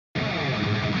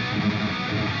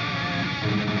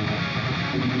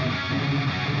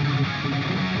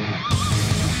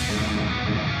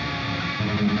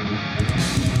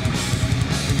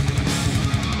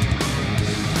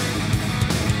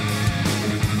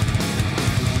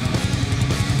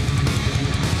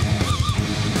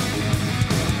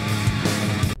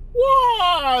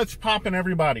What's poppin',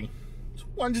 everybody? It's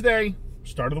Wednesday,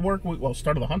 start of the work week. Well,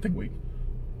 start of the hunting week.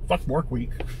 Fuck work week.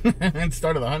 And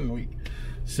start of the hunting week.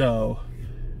 So,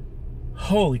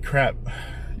 holy crap.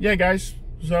 Yeah, guys.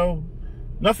 So,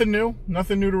 nothing new.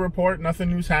 Nothing new to report.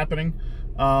 Nothing new's happening.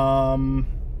 I'm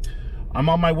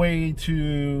on my way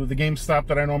to the GameStop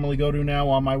that I normally go to now.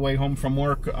 On my way home from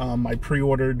work, I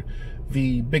pre-ordered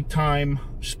the big time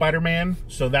Spider-Man,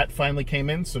 so that finally came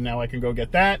in, so now I can go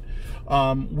get that.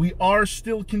 We are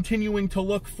still continuing to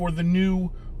look for the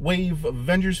new wave of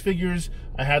Avengers figures.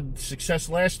 I had success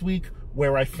last week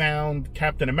where I found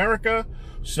Captain America,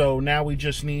 so now we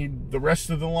just need the rest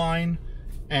of the line,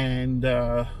 and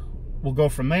we'll go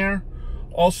from there.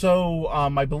 Also,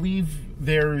 I believe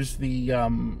there's the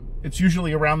it's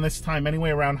usually around this time anyway,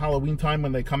 around Halloween time,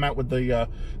 when they come out with the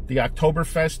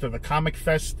Oktoberfest or the Comic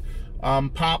Fest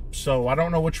pop. So I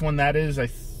don't know which one that is. I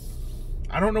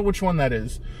don't know which one that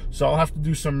is. So I'll have to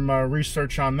do some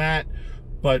research on that.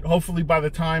 But hopefully by the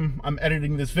time I'm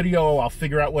editing this video, I'll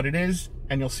figure out what it is,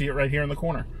 and you'll see it right here in the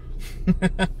corner.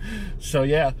 So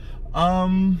yeah.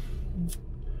 Other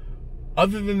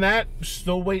than that,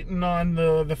 still waiting on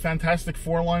the Fantastic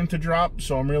Four line to drop,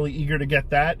 so I'm really eager to get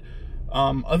that.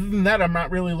 Other than that, I'm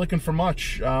not really looking for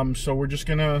much. So we're just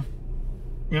gonna,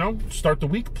 you know, start the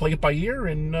week, play it by ear,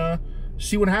 and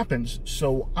see what happens.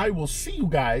 So I will see you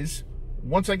guys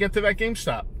once I get to that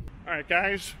GameStop. All right,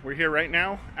 guys, we're here right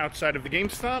now outside of the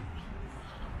GameStop.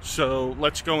 So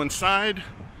let's go inside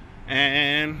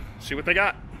and see what they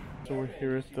got. So we're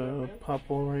here at the Pop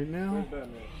Wall right now.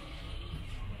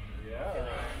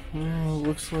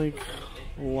 Looks like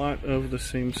a lot of the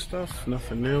same stuff,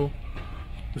 nothing new.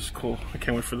 This is cool. I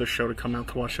can't wait for this show to come out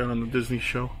to watch that on the Disney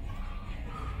show.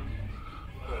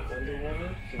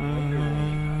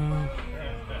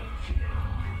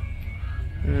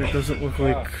 It doesn't look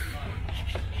like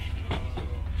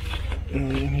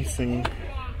anything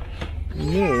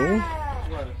new.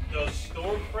 The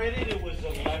store credit, it was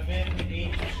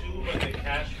 $11.82, but the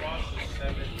cash cost was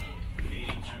 $7.82. Do you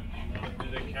want to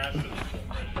do the cash or the store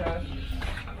credit?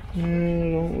 I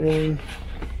don't really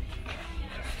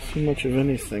see much of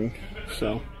anything,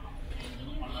 so.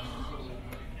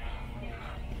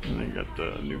 And then you got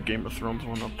the new Game of Thrones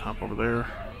one up top over there.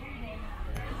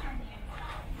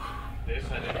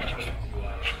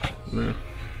 Yeah.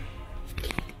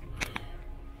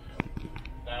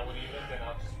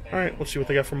 Alright, let's see what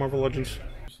they got for Marvel Legends.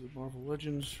 This is Marvel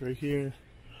Legends right here.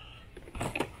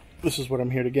 This is what I'm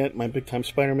here to get, my big time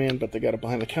Spider-Man, but they got it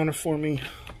behind the counter for me.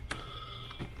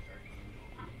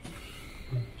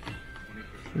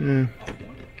 Yeah,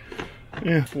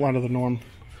 a lot of the norm.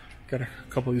 Got a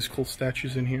couple of these cool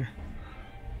statues in here.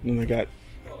 And then they got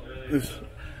this,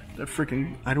 that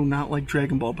freaking, I do not like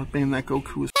Dragon Ball, but man, that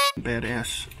Goku is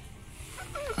badass.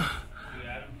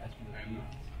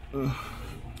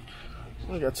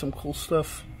 I got some cool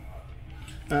stuff.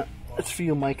 It's for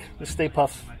you, Mike. The Stay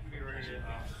Puft.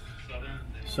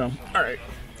 So, alright.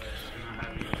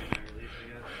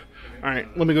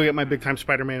 Alright, let me go get my big time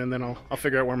Spider-Man, and then I'll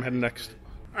figure out where I'm heading next.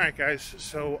 Alright, guys,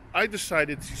 so I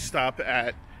decided to stop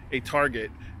at a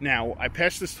Target. Now, I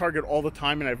pass this Target all the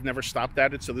time, and I've never stopped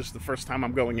at it, so this is the first time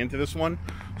I'm going into this one.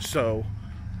 So,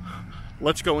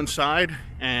 let's go inside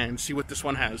and see what this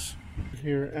one has.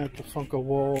 Here at the Funko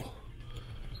wall.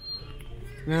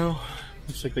 Now,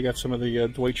 looks like they got some of the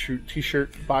Dwight Schrute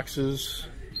t-shirt boxes.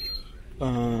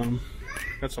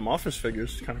 Got some Office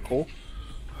figures, kind of cool.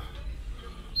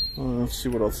 Let's see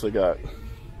what else they got.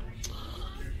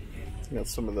 They got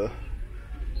some of the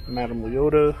Madame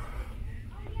Leota.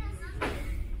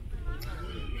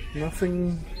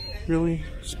 Nothing really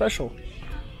special.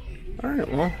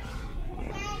 Alright, well,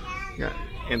 got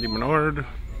Andy Menard.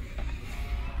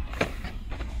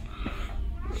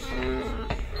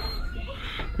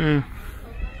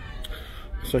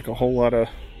 It's like a whole lot of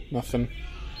nothing.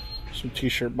 Some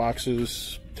t-shirt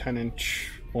boxes,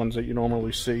 10-inch ones that you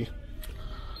normally see.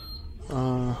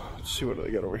 Let's see what do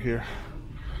they got over here.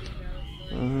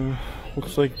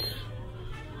 Looks like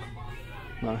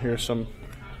here's some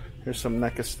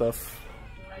NECA stuff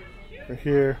right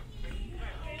here.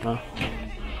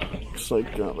 Looks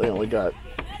like they only got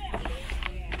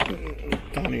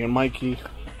Donnie and Mikey.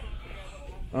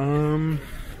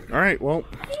 Alright, well,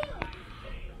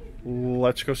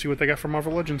 let's go see what they got for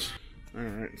Marvel Legends.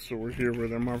 Alright, so we're here where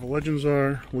their Marvel Legends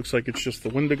are. Looks like it's just the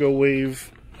Wendigo wave.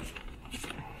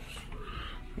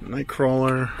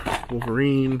 Nightcrawler,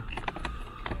 Wolverine,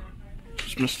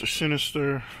 just Mr.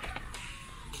 Sinister.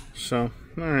 So,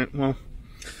 alright, well,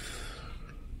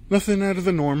 nothing out of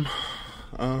the norm.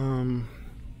 Let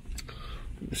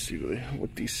me see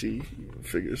what DC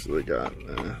figures they got.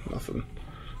 Nothing.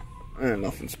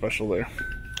 Nothing special there.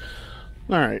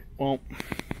 Alright, well,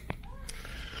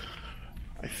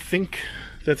 I think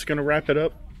that's going to wrap it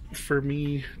up for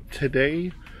me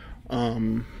today.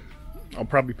 I'll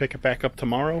probably pick it back up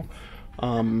tomorrow.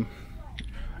 Yeah,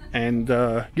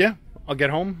 I'll get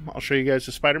home. I'll show you guys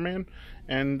the Spider-Man,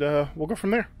 and we'll go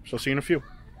from there. So see you in a few.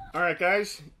 Alright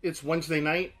guys, it's Wednesday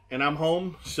night, and I'm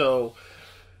home, so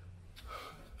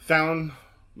found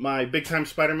my big time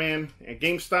Spider-Man at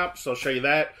GameStop, so I'll show you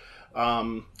that.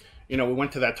 You know, we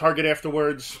went to that Target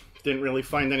afterwards, didn't really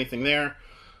find anything there.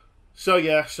 So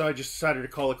yeah, so I just decided to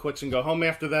call it quits and go home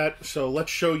after that. So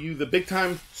let's show you the big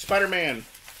time Spider-Man.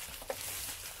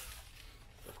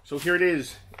 So here it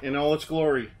is in all its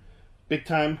glory. Big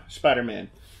time Spider-Man.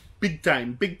 Big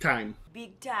time, big time.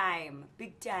 Big time,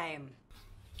 big time.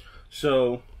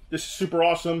 So this is super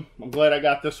awesome. I'm glad I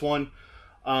got this one.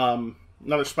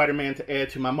 Another Spider-Man to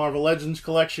add to my Marvel Legends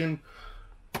collection.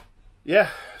 Yeah,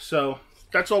 so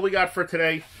that's all we got for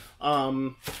today.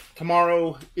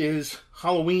 Tomorrow is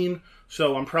Halloween,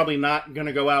 so I'm probably not going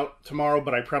to go out tomorrow,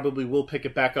 but I probably will pick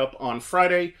it back up on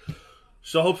Friday.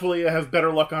 So hopefully I have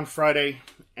better luck on Friday,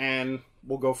 and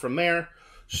we'll go from there.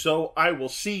 So I will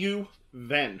see you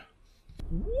then.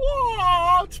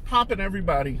 What's poppin',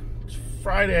 everybody? It's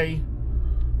Friday.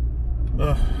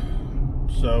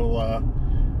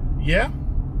 Yeah.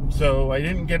 So I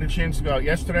didn't get a chance to go out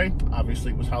yesterday.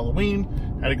 Obviously it was Halloween.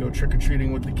 Had to go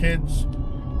trick-or-treating with the kids.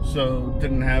 So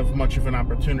didn't have much of an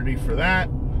opportunity for that.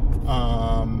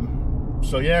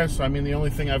 So yes, I mean the only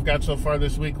thing I've got so far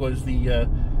this week was the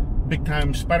big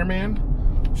time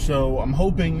Spider-Man. So I'm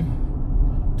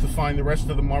hoping to find the rest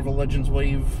of the Marvel Legends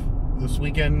wave this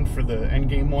weekend for the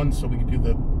Endgame one, so we can do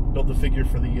the build the figure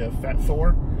for the Fat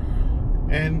Thor,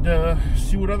 and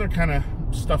see what other kind of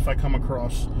stuff I come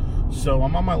across. So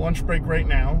I'm on my lunch break right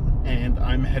now, and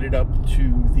I'm headed up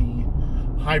to the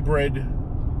hybrid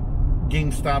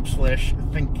GameStop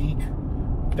 / Think Geek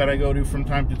that I go to from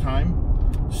time to time.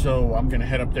 So I'm gonna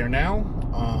head up there now.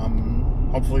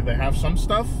 Hopefully they have some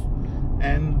stuff,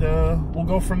 and we'll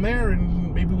go from there,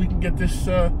 and maybe we can get this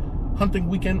hunting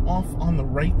weekend off on the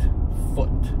right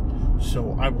foot.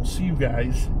 So I will see you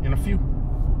guys in a few.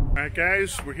 Alright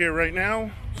guys, we're here right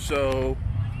now, so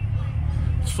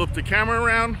let's flip the camera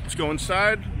around, let's go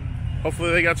inside.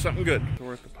 Hopefully they got something good. So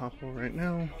we're at the Poppin right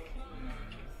now.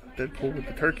 Deadpool with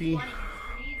the turkey.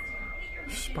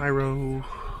 Spyro,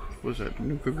 what was that,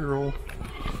 Nuka Girl.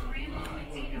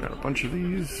 Got a bunch of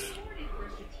these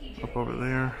up over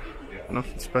there.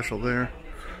 Nothing special there.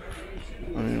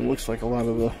 I mean, it looks like a lot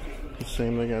of the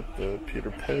same. They got the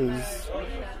Peter Pez,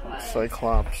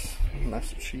 Cyclops,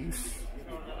 Master Chief,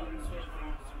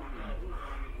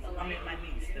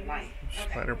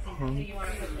 Spider-Punk,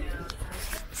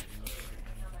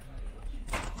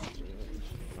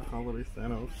 the Holiday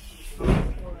Thanos.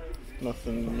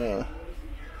 Nothing,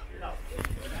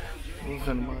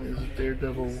 Venomized,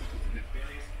 Daredevil,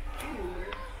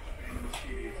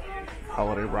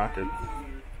 Holiday Rocket.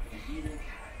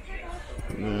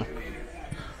 Yeah,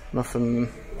 nothing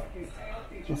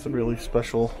really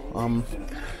special.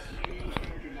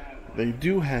 They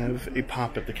do have a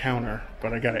pop at the counter,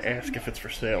 but I gotta ask if it's for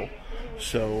sale.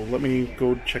 So let me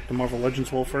go check the Marvel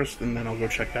Legends wall first, and then I'll go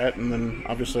check that, and then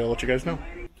obviously I'll let you guys know.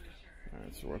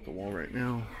 Alright, so we're at the wall right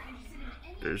now.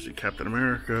 There's the Captain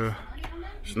America,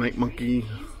 Snake Monkey,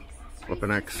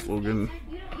 Weapon X, Logan.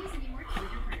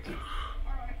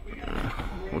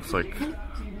 Looks like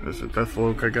there's a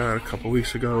Deathlook I got a couple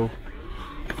weeks ago.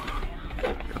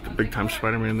 Got the big time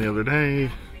Spider-Man the other day.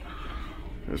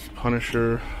 There's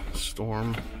Punisher,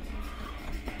 Storm,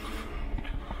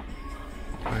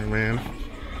 Iron Man.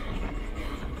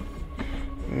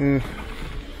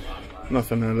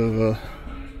 Nothing out of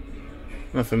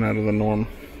the norm.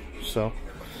 So,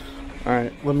 all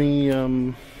right, let me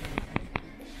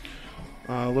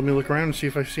look around and see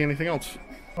if I see anything else.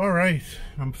 All right,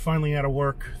 I'm finally out of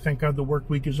work. Thank God the work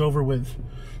week is over with.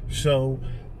 So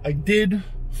I did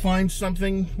find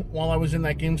something while I was in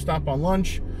that GameStop on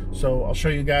lunch, so I'll show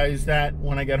you guys that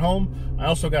when I get home. I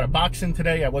also got a box in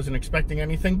today. I wasn't expecting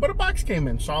anything, but a box came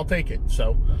in, so I'll take it.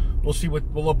 So we'll see what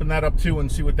we'll open that up too and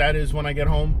see what that is when I get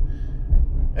home.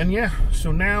 And yeah,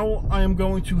 so now I am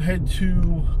going to head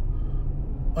to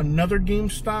another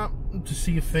GameStop to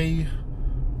see if they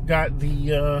got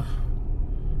the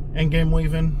Endgame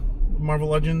wave in Marvel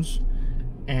Legends,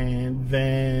 and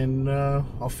then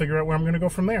I'll figure out where I'm going to go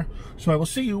from there. So I will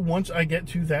see you once I get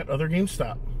to that other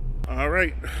GameStop.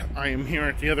 Alright, I am here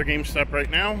at the other GameStop right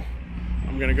now.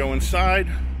 I'm going to go inside.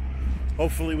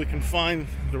 Hopefully we can find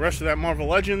the rest of that Marvel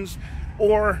Legends,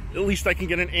 or at least I can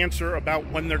get an answer about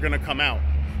when they're going to come out,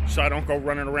 so I don't go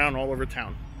running around all over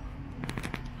town.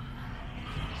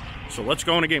 So let's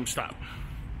go into GameStop.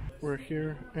 We're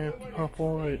here at the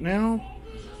Poppin right now.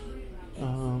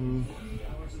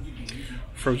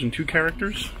 Frozen 2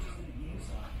 characters.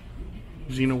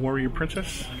 Xena Warrior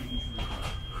Princess.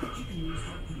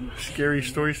 Scary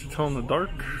Stories to Tell in the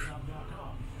Dark.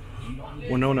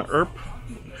 Winona Earp.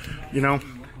 You know,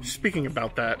 speaking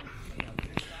about that,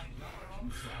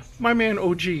 my man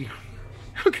OG,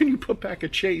 how can you put back a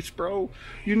Chase, bro?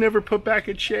 You never put back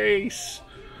a Chase.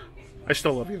 I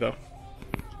still love you, though.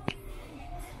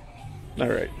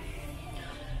 Alright.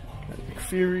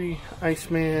 Fury,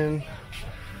 Iceman.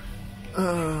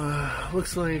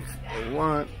 Looks like a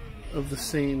lot of the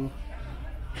same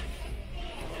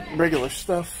regular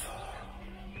stuff.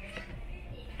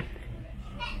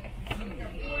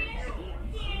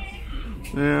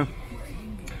 Yeah.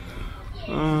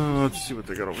 Let's see what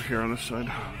they got over here on this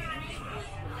side.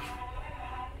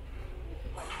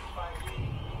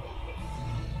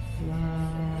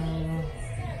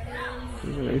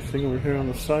 Is there anything over here on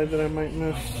the side that I might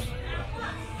miss?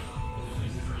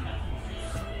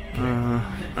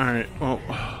 Alright, well,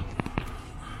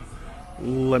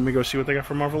 let me go see what they got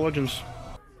for Marvel Legends.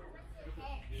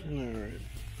 Alright,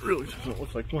 really doesn't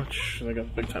look like much. They got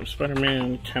the big time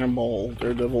Spider-Man, Cannonball,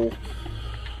 Daredevil,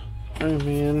 Iron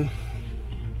Man.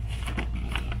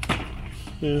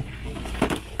 Yeah,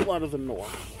 a lot of the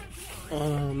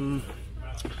norm.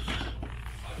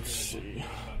 Let's see.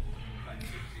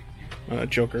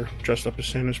 Joker dressed up as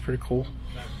Santa is pretty cool.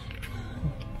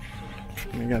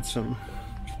 And I got some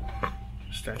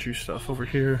statue stuff over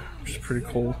here, which is pretty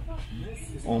cool.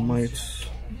 All Mights.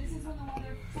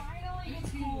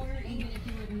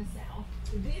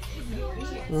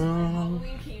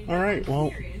 Alright,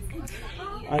 well,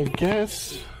 I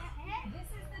guess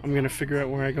I'm gonna figure out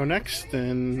where I go next,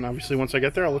 and obviously once I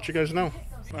get there I'll let you guys know.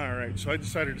 Alright, so I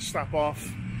decided to stop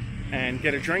off and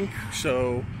get a drink,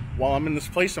 so while I'm in this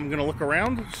place I'm gonna look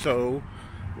around, so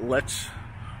let's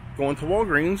go into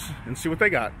Walgreens and see what they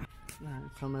got.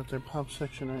 Alright, so I'm at their pop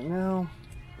section right now.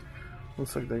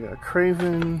 Looks like they got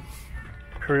Craven,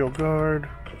 Imperial Guard,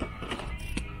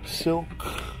 Silk,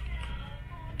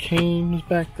 Kane's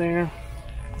back there.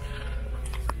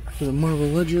 For the Marvel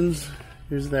Legends,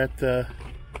 here's that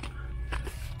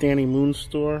Danny Moon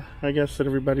store, I guess, that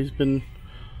everybody's been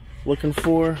looking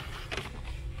for.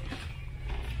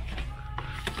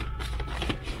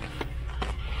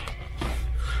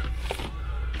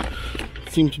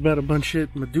 Seems about a bunch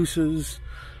of Medusas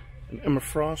and Emma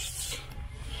Frosts.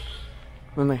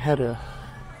 Then they had a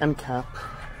end cap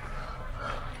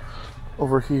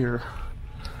over here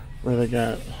where they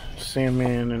got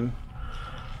Sandman and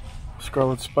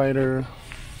Scarlet Spider.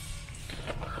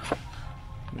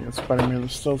 They got Spider-Man in the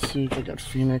stealth suit. They got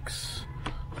Phoenix.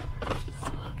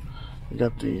 They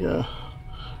got the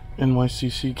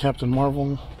NYCC Captain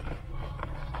Marvel.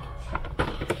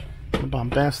 The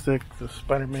Bombastic, the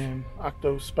Spider-Man,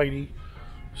 Octo, Spidey.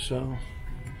 So,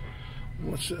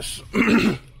 what's this?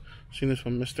 Seen this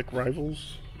one, Mystic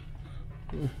Rivals?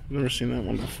 Never seen that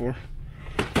one before.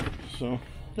 So,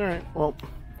 alright, well,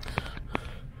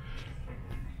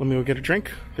 let me go get a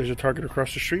drink. There's a Target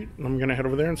across the street, and I'm gonna head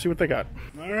over there and see what they got.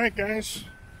 Alright, guys,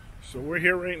 so we're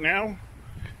here right now,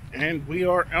 and we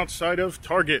are outside of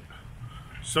Target.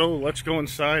 So, let's go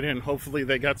inside, and hopefully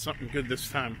they got something good this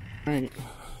time. Alright,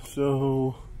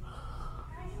 so,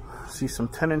 see some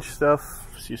 10-inch stuff,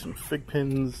 see some fig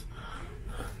pins,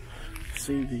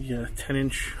 see the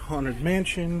 10-inch Haunted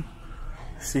Mansion,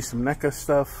 see some NECA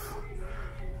stuff.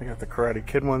 I got the Karate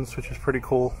Kid ones, which is pretty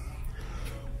cool.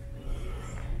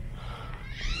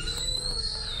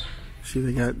 See,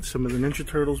 they got some of the Ninja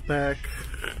Turtles back.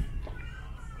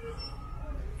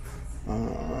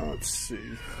 Let's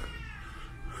see.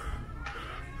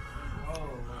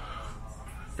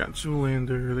 Got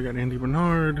Zoolander, they got Andy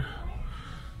Bernard.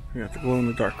 They got the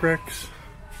glow-in-the-dark Rex.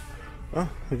 Oh,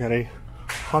 they got a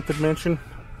Haunted Mansion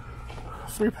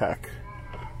 3-pack,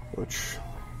 which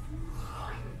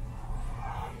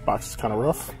box is kind of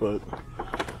rough, but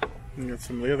you got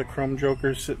some of the other Chrome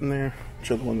Jokers sitting there, which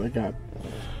are the one they got.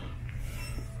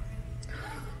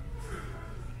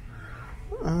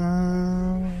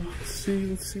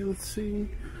 Let's see.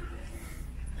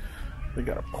 They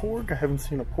got a Porg. I haven't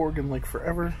seen a Porg in like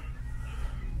forever.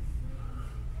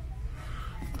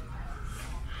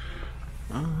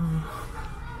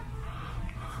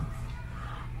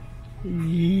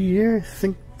 Yeah, I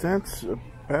think that's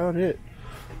about it.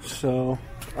 So,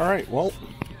 alright, well,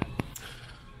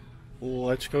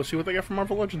 let's go see what they got from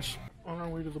Marvel Legends. On our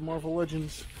way to the Marvel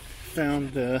Legends,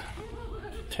 found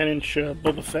 10-inch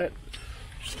Boba Fett,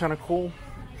 which is kind of cool.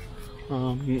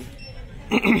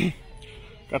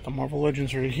 Got the Marvel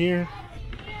Legends right here.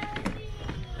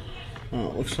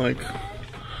 It looks like a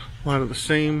lot of the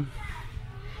same.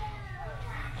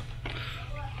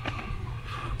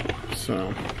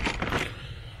 So,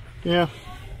 yeah.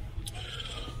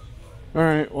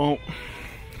 Alright, well,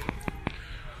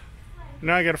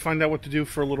 now I gotta find out what to do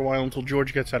for a little while until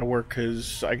George gets out of work,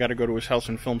 because I gotta go to his house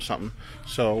and film something.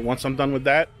 So once I'm done with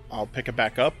that, I'll pick it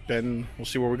back up and we'll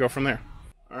see where we go from there.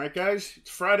 Alright guys, it's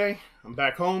Friday, I'm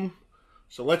back home,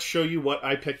 so let's show you what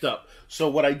I picked up. So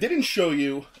what I didn't show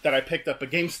you that I picked up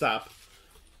at GameStop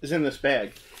is in this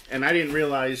bag, and I didn't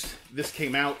realize this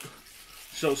came out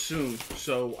so soon,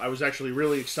 so I was actually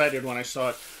really excited when I saw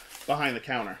it behind the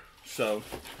counter. So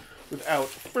without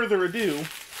further ado,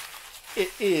 it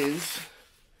is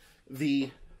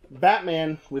the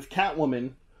Batman with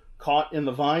Catwoman Caught in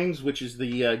the Vines, which is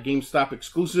the GameStop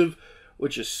exclusive,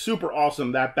 which is super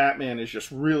awesome. That Batman is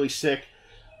just really sick.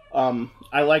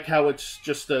 I like how it's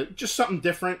just something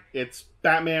different. It's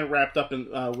Batman wrapped up in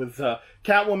with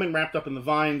Catwoman wrapped up in the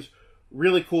vines.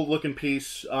 Really cool looking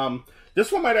piece. This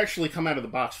one might actually come out of the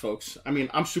box, folks. I mean,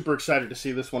 I'm super excited to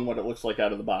see this one, what it looks like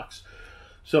out of the box.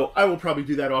 So I will probably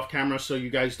do that off camera so you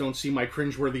guys don't see my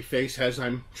cringeworthy face as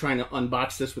I'm trying to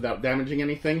unbox this without damaging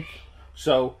anything.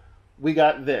 So we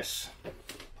got this.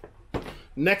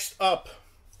 Next up,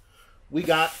 we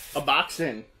got a box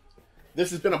in.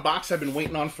 This has been a box I've been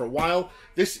waiting on for a while.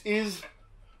 This is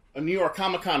a New York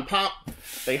Comic-Con pop.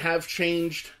 They have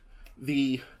changed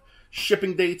the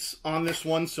shipping dates on this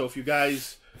one, so if you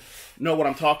guys know what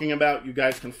I'm talking about, you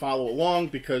guys can follow along,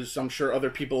 because I'm sure other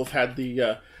people have had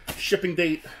the shipping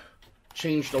date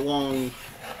changed along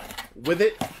with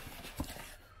it.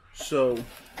 So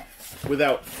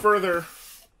without further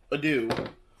ado,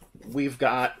 we've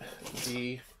got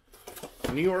the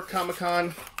New York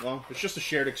Comic-Con. Well, it's just a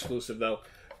shared exclusive though.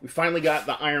 We finally got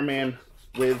the Iron Man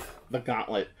with the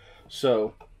gauntlet.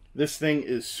 So this thing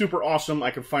is super awesome. I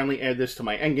can finally add this to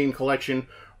my Endgame collection.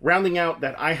 Rounding out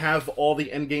that I have all the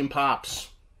Endgame pops.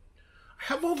 I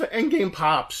have all the Endgame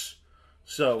pops.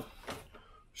 So,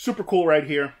 super cool right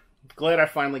here. Glad I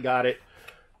finally got it.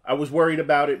 I was worried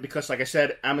about it because, like I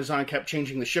said, Amazon kept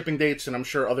changing the shipping dates, and I'm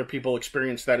sure other people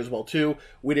experienced that as well too.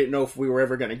 We didn't know if we were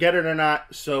ever going to get it or not,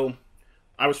 so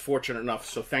I was fortunate enough.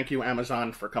 So thank you,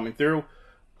 Amazon, for coming through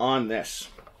on this.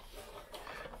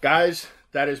 Guys,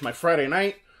 that is my Friday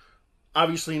night.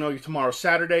 Obviously, you know, tomorrow's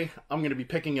Saturday. I'm going to be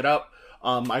picking it up.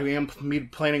 I am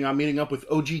planning on meeting up with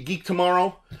OG Geek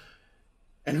tomorrow.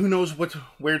 And who knows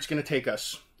where it's going to take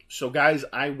us. So, guys,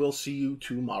 I will see you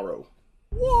tomorrow.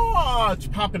 What's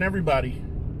poppin', everybody?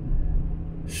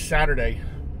 Saturday.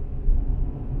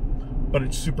 But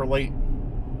it's super late.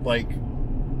 Like,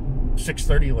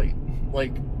 6:30 late.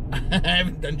 Like, I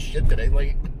haven't done shit today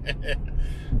late.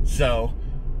 So,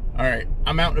 alright.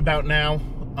 I'm out and about now.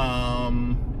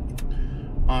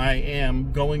 I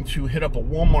am going to hit up a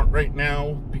Walmart right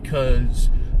now because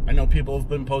I know people have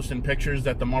been posting pictures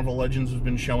that the Marvel Legends have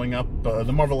been showing up.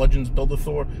 The Marvel Legends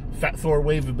Build-A-Thor, Fat Thor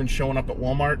wave have been showing up at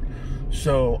Walmart.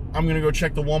 So I'm going to go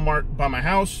check the Walmart by my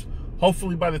house.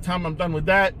 Hopefully by the time I'm done with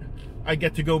that, I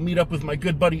get to go meet up with my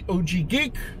good buddy OG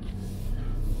Geek.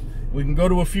 We can go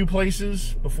to a few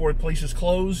places before places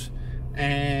close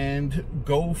and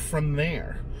go from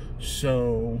there.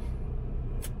 So,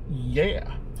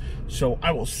 yeah. So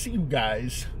I will see you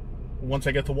guys once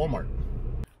I get to Walmart.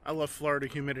 I love Florida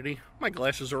humidity. My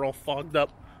glasses are all fogged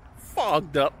up.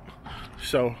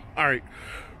 So, alright.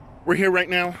 We're here right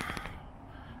now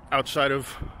outside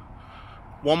of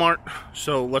Walmart.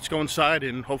 So let's go inside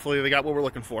and hopefully they got what we're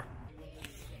looking for.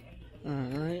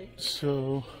 Alright,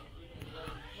 so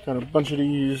got a bunch of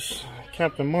these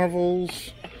Captain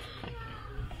Marvels.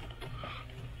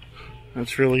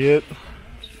 That's really it.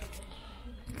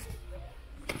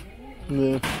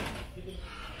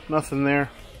 Nothing there.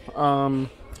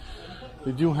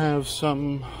 They do have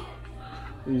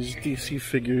these DC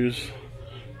figures.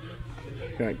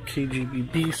 Got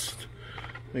KGB Beast.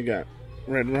 They got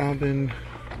Red Robin.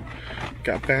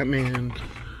 Got Batman.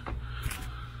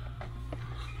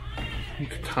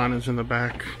 Katana's in the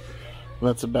back.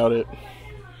 That's about it.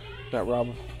 That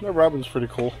Robin's pretty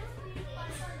cool.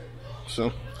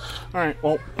 So, alright,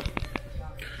 well,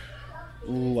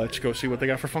 let's go see what they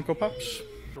got for Funko Pops.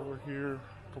 Over here,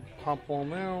 Pop Wall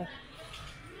now.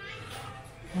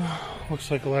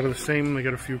 Looks like a lot of the same. They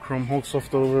got a few Chrome Hulks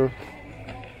left over.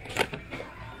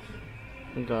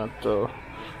 We got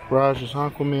Raj's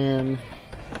Aquaman,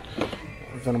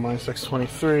 Venom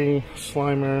X23,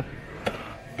 Slimer.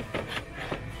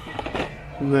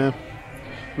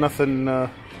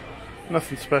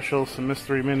 Nothing special. Some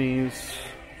mystery minis.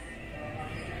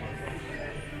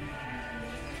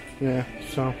 Yeah,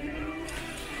 so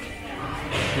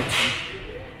get some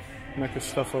NECA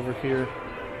stuff over here.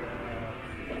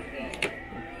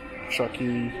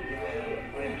 Chucky.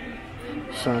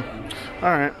 So,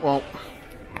 alright, well,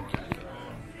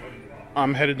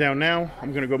 I'm headed down now.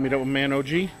 I'm going to go meet up with Man OG,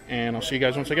 and I'll see you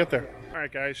guys once I get there.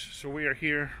 Alright guys, so we are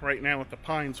here right now at the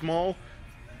Pines Mall.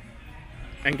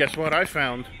 And guess what I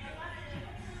found?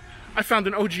 I found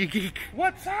an OG Geek.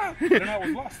 What's up? I didn't know I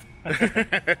was lost.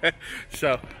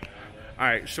 So,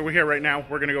 alright, so we're here right now.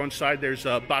 We're going to go inside. There's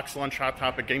a box lunch Hot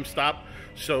Topic GameStop.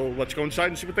 So let's go inside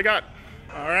and see what they got.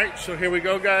 Alright, so here we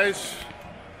go guys.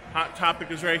 Hot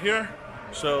Topic is right here.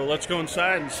 So let's go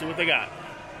inside and see what they got.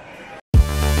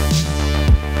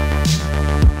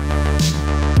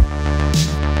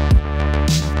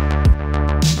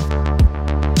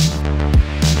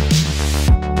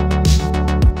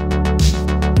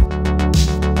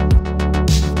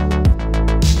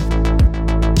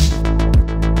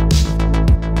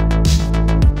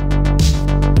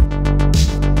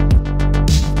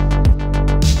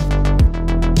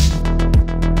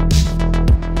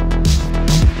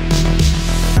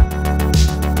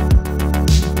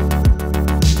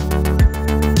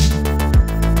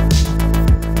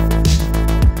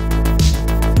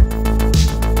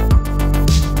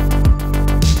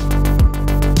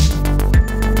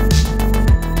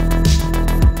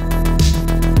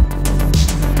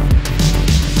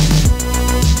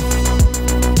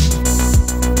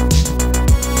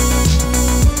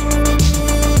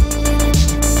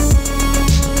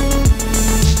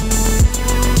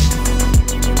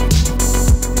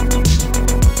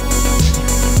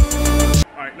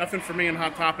 Nothing for me in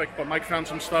Hot Topic, but Mike found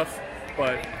some stuff.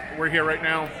 But we're here right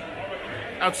now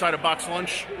outside of Box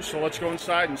Lunch, so let's go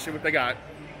inside and see what they got.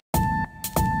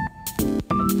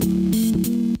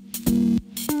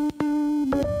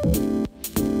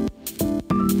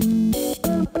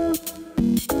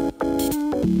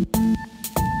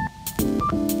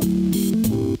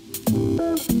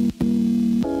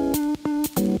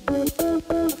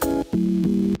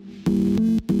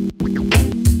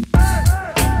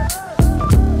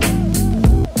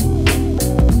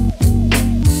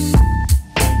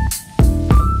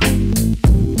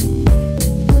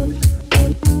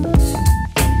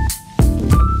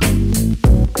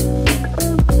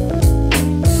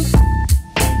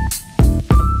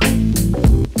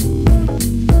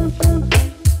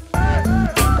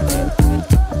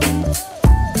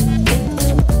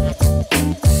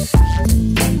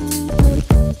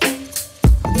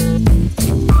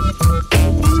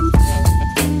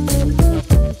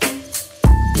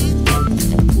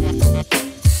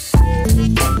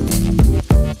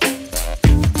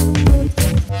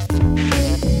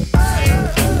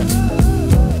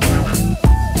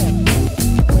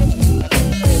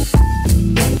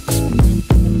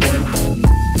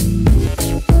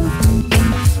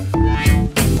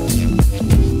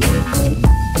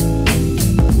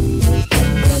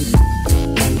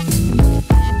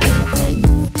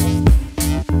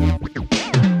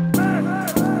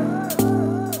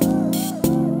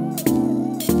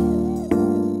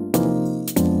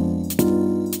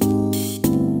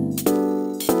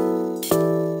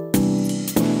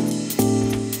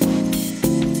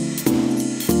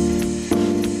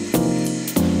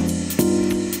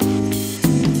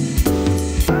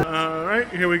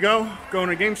 Here we go, going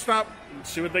to GameStop, let's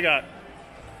see what they got.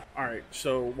 Alright,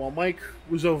 so while Mike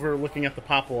was over looking at the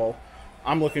Pop wall,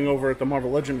 I'm looking over at the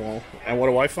Marvel Legend wall, and what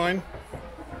do I find?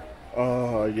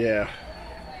 Oh yeah.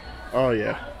 Oh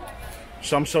yeah.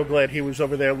 So I'm so glad he was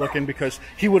over there looking, because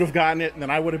he would have gotten it and then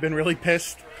I would have been really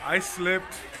pissed. I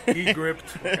slipped, he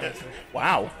gripped.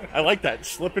 Wow, I like that,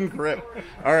 slip and grip.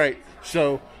 Alright,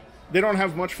 so they don't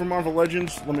have much for Marvel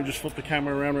Legends. Let me just flip the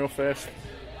camera around real fast.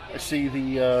 I see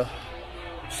the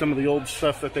some of the old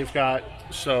stuff that they've got.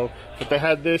 So, but they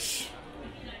had this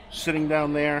sitting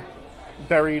down there,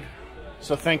 buried.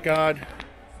 So thank God.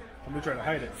 Let me try to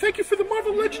hide it. Thank you for the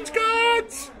Marvel Legends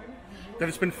gods that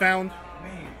it's been found.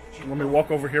 Let me walk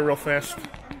over here real fast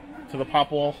to the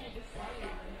Pop wall.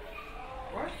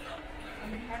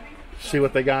 See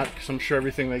what they got, because I'm sure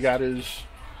everything they got is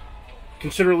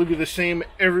considerably the same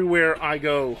everywhere I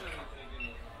go.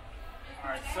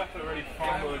 Alright, Seth already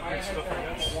found all the good stuff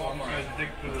in this. I'm going to dig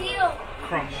through the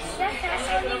crumbs.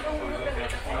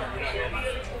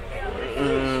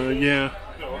 Yeah.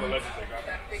 All the legends they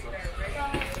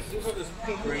got. So, these are this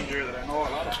Pink Ranger that I know a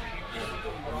lot of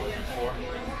people are looking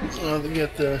for. They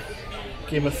got the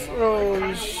Game of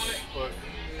Thrones,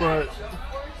 but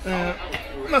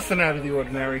nothing out of the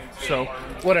ordinary, so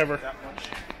whatever.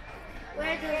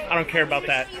 I don't care about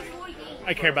that.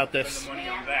 I care about this.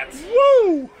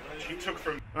 Woo! She took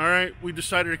from All right, we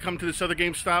decided to come to this other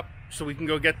GameStop so we can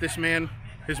go get this man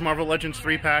his Marvel Legends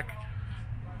 3-pack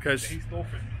because he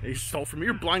stole from me.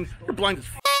 You're blind as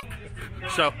f.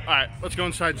 So, all right, let's go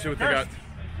inside and see what they got.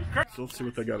 So let's see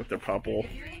what they got at their pop hole.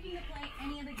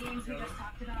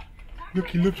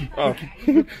 Looky. Oh,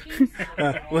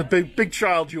 well, big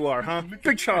child you are, huh?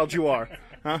 Big child you are,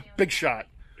 huh? Big shot.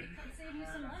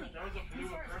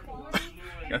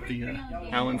 Got the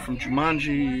Alan from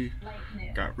Jumanji.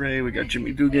 Got Ray. We got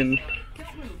Jimmy Dugan.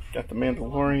 Got the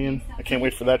Mandalorian. I can't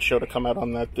wait for that show to come out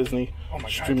on that Disney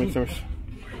streaming service.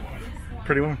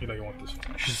 Pretty one. You know you want this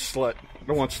one. She's a slut. I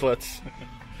don't want sluts.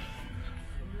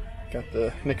 Got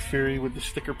the Nick Fury with the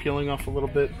sticker peeling off a little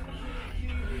bit.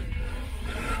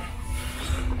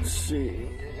 Let's see.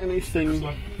 Anything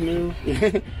new?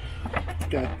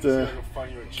 Got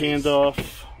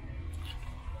Gandalf.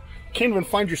 Can't even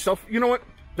find yourself. You know what?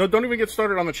 Don't even get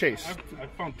started on the chase. I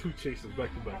found 2 chases back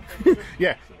to back.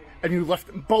 Yeah. And you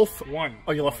left both? One.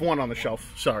 Oh, you left one on the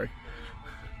shelf. Sorry.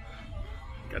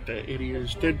 Got the 80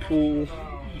 Years Deadpool.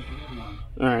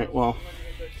 Alright, well.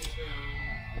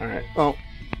 Alright, well,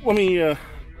 let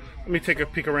me take a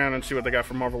peek around and see what they got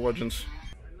for Marvel Legends.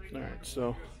 Alright,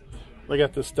 so they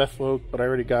got this Deathlock, but I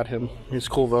already got him. He's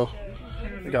cool though.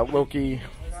 They got Loki.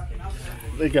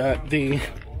 They got the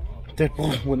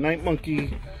Deadpool with Night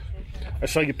Monkey. I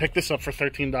saw you pick this up for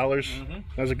 $13.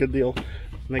 That was a good deal.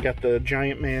 And they got the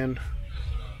Giant Man.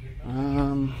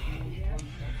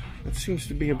 That seems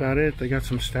to be about it. They got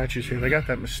some statues here. They got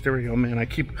that Mysterio man. I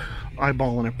keep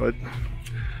eyeballing it, but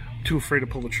too afraid to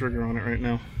pull the trigger on it right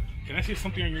now. Can I see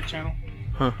something on your channel?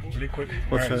 Huh? Really quick.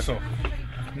 What's that? So,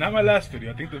 not my last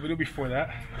video. I think the video before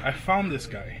that, I found this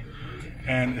guy,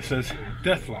 and it says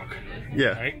Deathlock.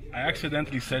 Yeah. Right? I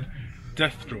accidentally said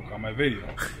Deathstroke on my video.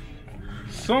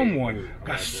 Someone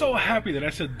got so happy that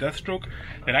I said Deathstroke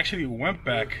that actually went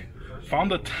back, found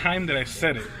the time that I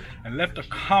said it, and left a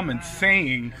comment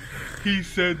saying he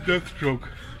said Deathstroke.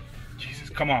 Jesus,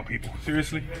 come on, people.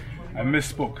 Seriously? I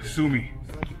misspoke. Sue me.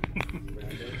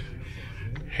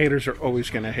 Haters are always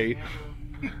going to hate.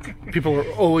 People are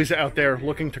always out there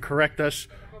looking to correct us,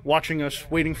 watching us,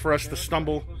 waiting for us to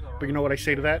stumble. But you know what I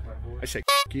say to that? I say,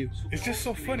 F you. It's just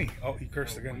so funny. Oh, he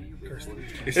cursed again. He cursed.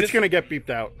 It's going to get beeped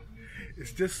out.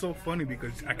 It's just so funny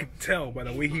because I could tell by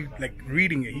the way he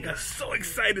reading it. He got so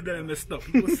excited that I messed up.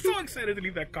 He was so excited to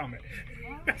leave that comment.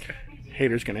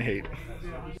 Haters gonna hate.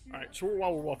 Alright, so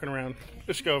while we're walking around,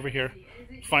 let's go over here,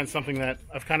 find something that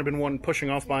I've kind of been pushing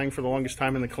off buying for the longest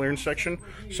time in the clearance section.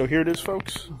 So here it is,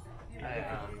 folks.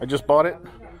 I just bought it.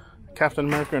 Captain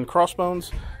America and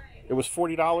Crossbones. It was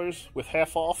 $40 with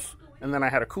half off. And then I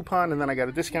had a coupon, and then I got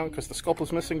a discount because the sculpt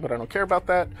was missing, but I don't care about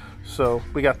that. So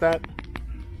we got that.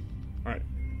 Alright,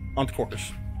 on to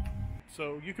Corcus.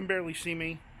 So you can barely see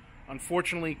me.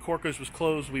 Unfortunately, Corcus was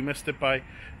closed. We missed it by...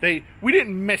 We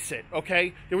didn't miss it,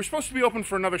 okay? They were supposed to be open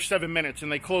for another 7 minutes,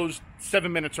 and they closed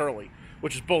 7 minutes early,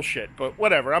 which is bullshit. But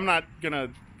whatever, I'm not gonna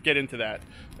get into that.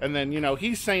 And then, you know,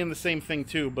 he's saying the same thing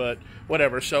too, but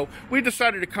whatever. So we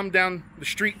decided to come down the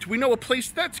street. We know a place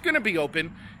that's gonna be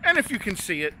open, and if you can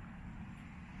see it,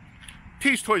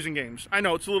 T's Toys and Games. I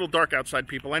know, it's a little dark outside,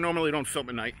 people. I normally don't film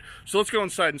at night. So let's go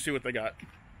inside and see what they got.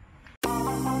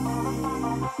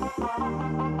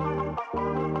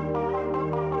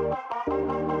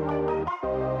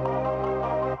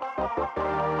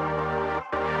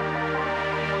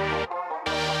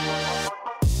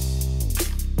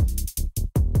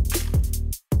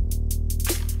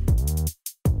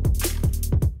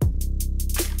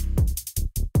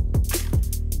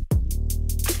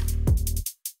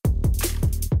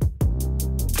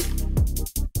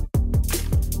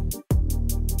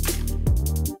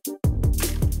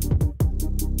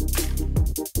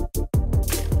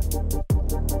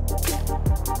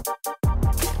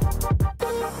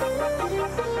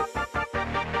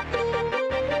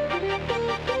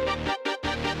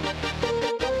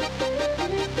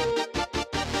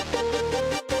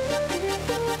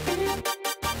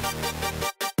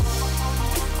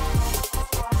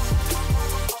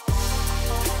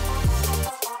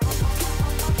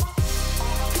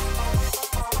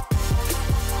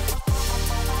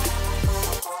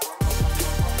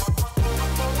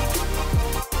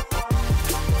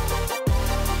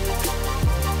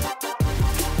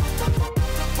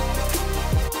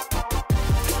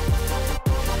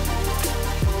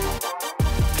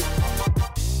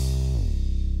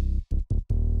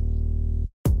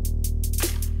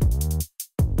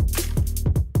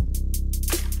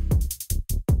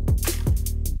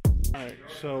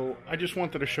 So I just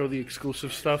wanted to show the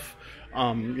exclusive stuff.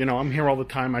 You know, I'm here all the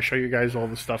time. I show you guys all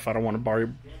the stuff. I don't want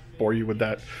to bore you with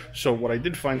that. So what I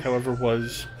did find, however,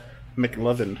 was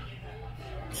McLovin.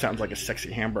 Sounds like a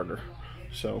sexy hamburger.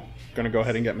 So, gonna go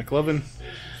ahead and get McLovin.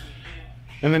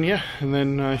 And then, yeah, and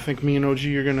then I think me and OG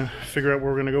are gonna figure out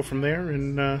where we're gonna go from there.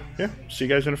 And, yeah, see you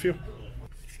guys in a few.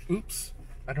 Oops,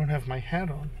 I don't have my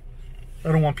hat on.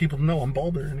 I don't want people to know I'm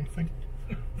bald or anything.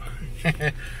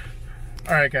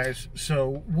 Alright, guys,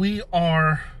 so we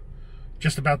are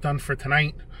just about done for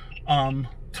tonight.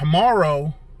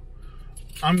 Tomorrow,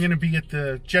 I'm gonna be at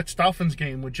the Jets-Dolphins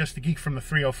game with Just the Geek from the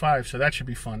 305, so that should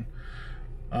be fun.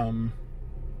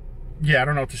 Yeah, I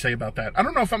don't know what to say about that. I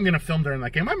don't know if I'm going to film during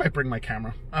that game. I might bring my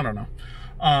camera. I don't know.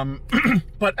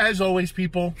 But as always,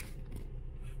 people,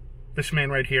 this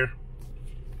man right here,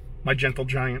 my gentle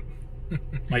giant,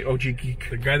 my OG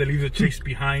Geek. The guy that leaves the chase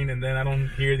behind, and then I don't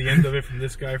hear the end of it from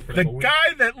this guy for like the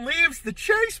guy that leaves the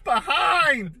chase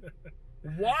behind.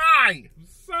 Why? I'm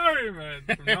sorry, man.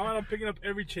 From now on, I'm picking up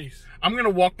every chase. I'm going to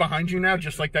walk behind you now,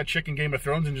 just like that chick in Game of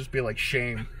Thrones, and just be like,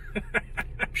 shame.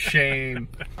 Shame.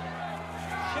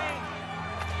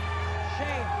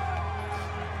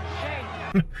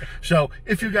 So,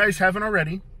 if you guys haven't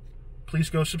already, please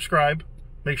go subscribe.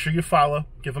 Make sure you follow.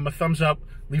 Give him a thumbs up.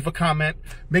 Leave a comment.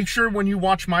 Make sure when you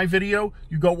watch my video,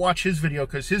 you go watch his video,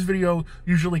 because his video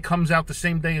usually comes out the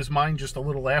same day as mine, just a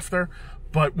little after.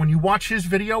 But when you watch his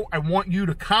video, I want you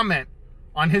to comment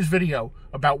on his video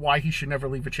about why he should never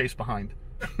leave a chase behind.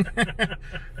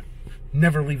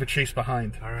 Never leave a chase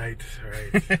behind. All right, all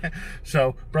right.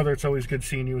 So, brother, it's always good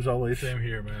seeing you as always. Same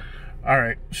here, man. All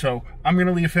right, so I'm going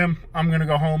to leave him. I'm going to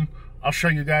go home. I'll show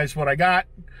you guys what I got.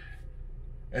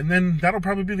 And then that'll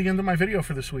probably be the end of my video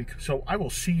for this week. So I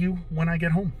will see you when I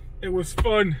get home. It was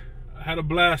fun. I had a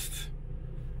blast.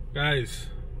 Guys,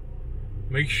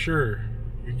 make sure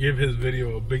you give his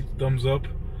video a big thumbs up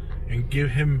and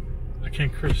give him... I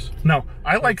can't curse. No,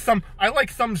 I like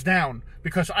thumbs down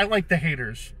because I like the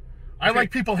haters. I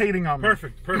like people hating on me.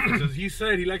 Perfect. As he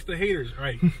said, he likes the haters. All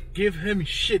right, give him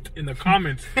shit in the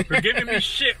comments for giving me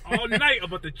shit all night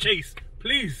about the chase.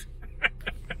 Please.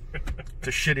 It's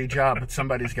a shitty job, but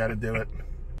somebody's got to do it.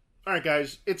 All right,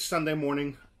 guys, it's Sunday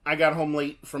morning. I got home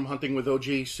late from hunting with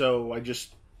OG, so I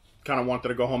just kind of wanted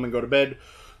to go home and go to bed.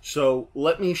 So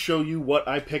let me show you what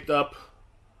I picked up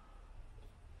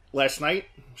last night,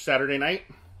 Saturday night.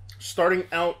 Starting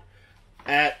out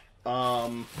at...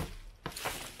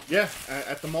 yeah,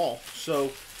 at the mall.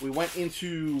 So we went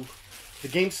into the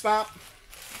GameStop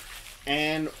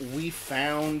and we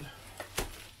found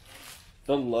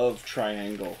the Love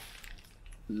Triangle.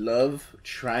 Love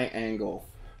Triangle.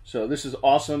 So this is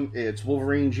awesome. It's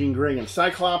Wolverine, Jean Grey, and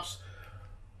Cyclops.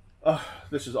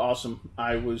 This is awesome.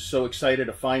 I was so excited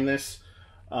to find this.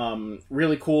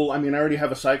 Really cool. I mean, I already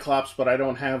have a Cyclops, but I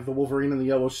don't have the Wolverine in the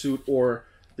yellow suit or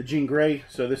the Jean Grey.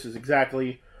 So this is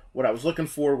exactly what I was looking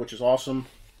for, which is awesome.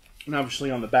 And obviously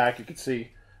on the back you can see,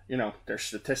 you know, their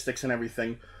statistics and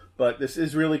everything. But this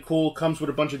is really cool. Comes with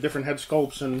a bunch of different head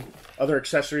sculpts and other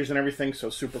accessories and everything, so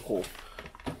super cool.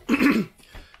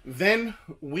 Then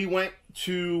we went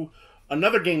to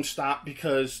another GameStop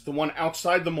because the one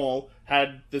outside the mall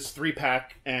had this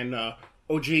 3-pack and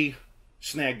OG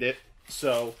snagged it.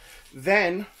 So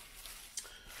then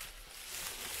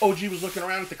OG was looking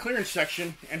around at the clearance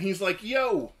section and he's like,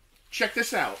 yo, check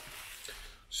this out.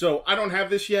 So, I don't have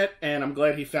this yet, and I'm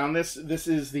glad he found this. This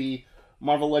is the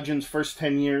Marvel Legends First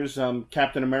 10 Years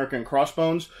Captain America and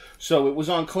Crossbones. So, it was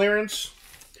on clearance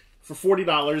for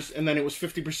 $40, and then it was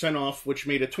 50% off, which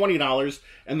made it $20.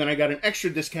 And then I got an extra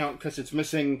discount because it's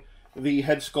missing the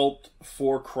head sculpt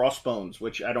for Crossbones,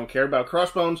 which I don't care about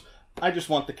Crossbones. I just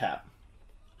want the cap.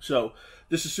 So,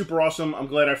 this is super awesome. I'm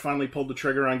glad I finally pulled the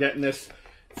trigger on getting this.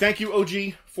 Thank you,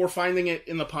 OG, for finding it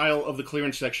in the pile of the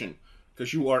clearance section.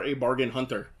 Because you are a bargain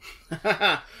hunter.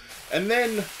 And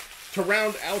then, to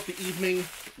round out the evening,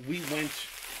 we went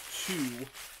to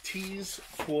Tees,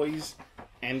 Toys,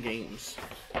 and Games.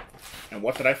 And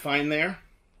what did I find there?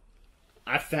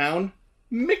 I found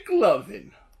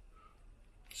McLovin.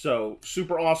 So,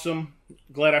 super awesome.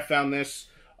 Glad I found this.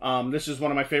 This is one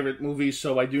of my favorite movies,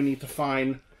 so I do need to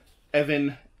find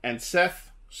Evan and Seth,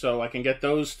 so I can get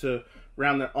those to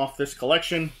round off this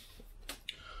collection.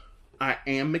 I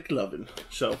am McLovin.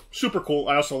 So, super cool.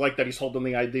 I also like that he's holding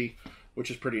the ID,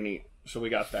 which is pretty neat. So, we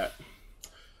got that.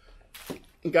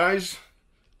 And guys,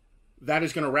 that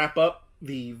is going to wrap up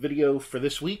the video for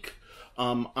this week.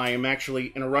 I am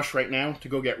actually in a rush right now to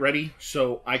go get ready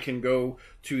so I can go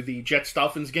to the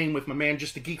Jets-Dolphins game with my man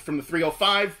Just a Geek from the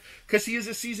 305 because he is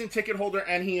a season ticket holder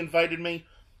and he invited me.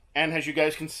 And as you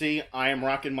guys can see, I am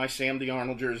rocking my Sam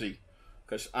Darnold jersey.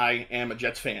 Because I am a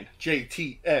Jets fan.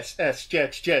 J-T-S-S,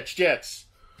 Jets, Jets, Jets.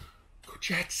 Go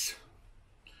Jets.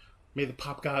 May the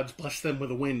pop gods bless them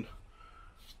with a win.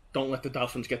 don't let the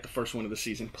Dolphins get the first win of the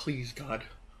season. Please, God.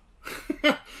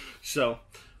 So,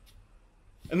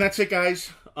 and that's it,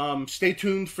 guys. Stay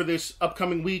tuned for this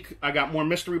upcoming week. I got more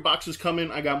mystery boxes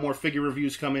coming. I got more figure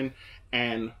reviews coming.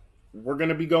 And we're going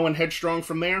to be going headstrong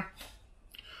from there.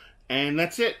 And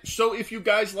that's it. So if you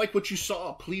guys like what you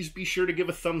saw, please be sure to give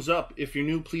a thumbs up. If you're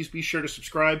new, please be sure to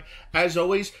subscribe. As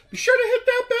always, be sure to hit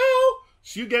that bell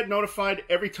so you get notified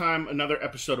every time another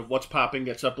episode of What's Poppin'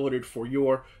 gets uploaded for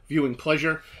your viewing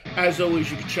pleasure. As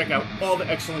always, you can check out all the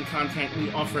excellent content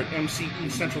we offer at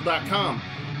mcecentral.com.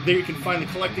 There you can find the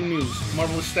collecting news,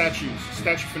 marvelous statues,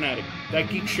 Statue Fanatic, That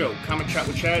Geek Show, Comic Chat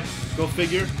with Chad, Go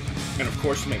Figure, and of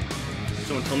course me.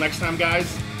 So until next time,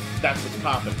 guys, that's What's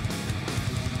Poppin'.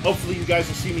 Hopefully you guys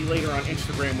will see me later on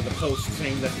Instagram with a post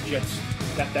saying that the Jets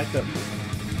got that W.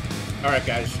 Alright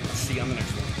guys, see you on the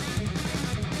next one.